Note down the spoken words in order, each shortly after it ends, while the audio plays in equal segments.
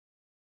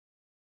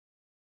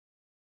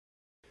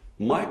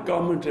My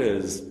comment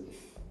is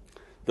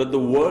that the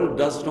world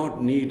does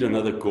not need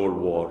another Cold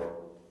War.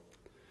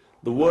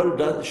 The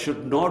world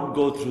should not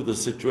go through the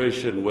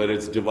situation where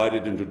it's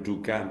divided into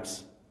two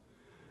camps.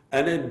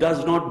 And it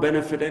does not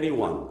benefit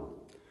anyone.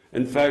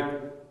 In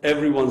fact,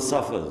 everyone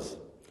suffers.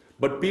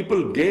 But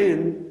people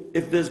gain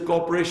if there's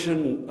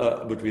cooperation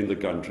between the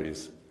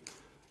countries.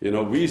 You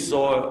know, we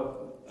saw,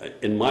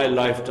 in my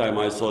lifetime,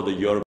 I saw the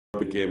Europe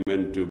came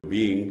into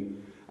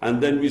being,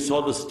 and then we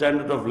saw the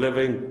standard of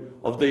living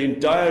of the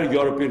entire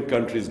European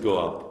countries go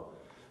up.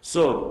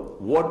 So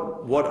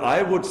what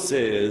I would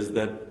say is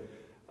that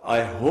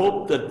I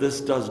hope that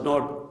this does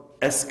not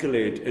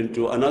escalate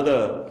into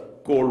another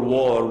Cold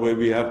War where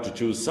we have to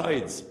choose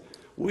sides.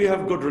 We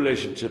have good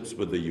relationships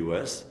with the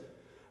US.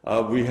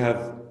 We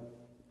have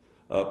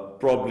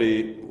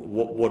probably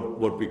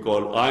what we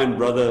call iron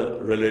brother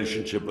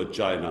relationship with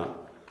China.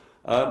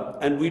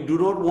 And we do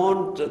not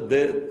want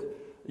there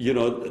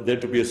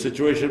to be a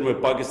situation where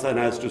Pakistan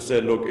has to say,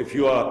 look, if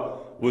you are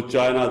with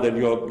China, then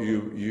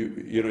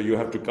you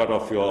have to cut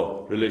off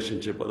your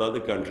relationship with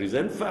other countries.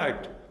 In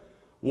fact,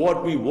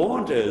 what we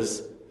want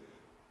is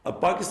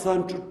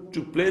Pakistan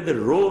to play the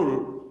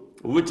role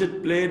which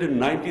it played in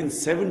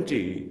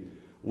 1970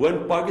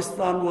 when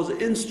Pakistan was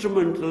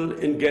instrumental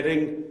in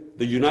getting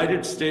the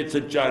United States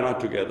and China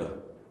together.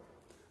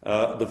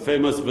 The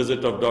famous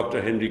visit of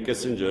Dr. Henry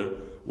Kissinger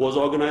was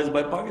organized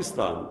by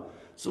Pakistan.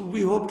 So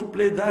we hope to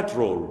play that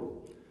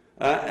role.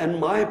 And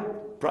my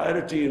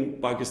priority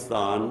in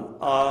Pakistan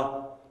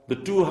are the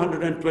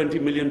 220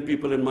 million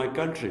people in my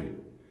country.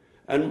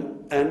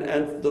 And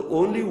the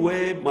only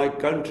way my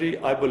country,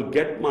 I will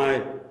get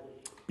my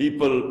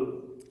people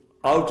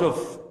out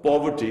of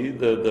poverty,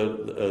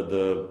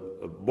 the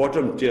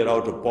bottom tier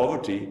out of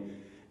poverty,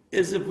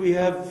 is if we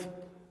have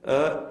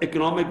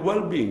economic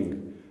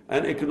well-being.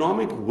 And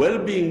economic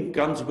well-being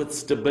comes with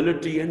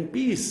stability and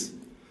peace.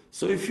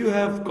 So if you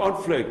have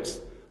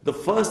conflicts, the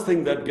first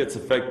thing that gets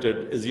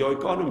affected is your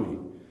economy.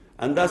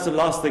 And that's the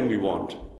last thing we want.